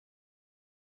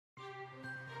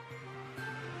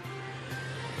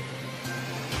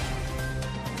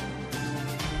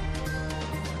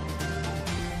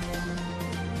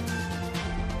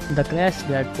the crash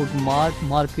that put Marc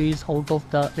Marquez out of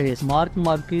the race. Marc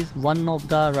Marquez, one of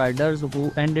the riders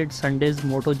who ended Sunday's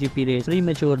MotoGP race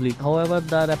prematurely. However,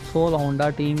 the Repsol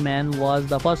Honda Team man was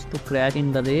the first to crash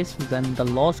in the race when the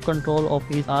lost control of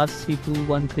his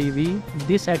RC213V.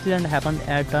 This accident happened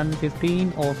at turn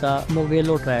 15 of the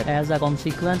Mugello track. As a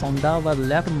consequence, Honda were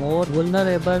left more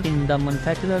vulnerable in the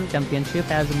Manufacturer Championship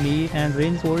as Mir and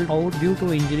Rins pulled out due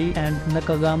to injury, and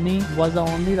Nakagami was the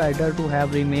only rider to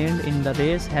have remained in the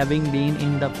race, having been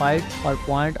in the fight for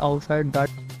point outside the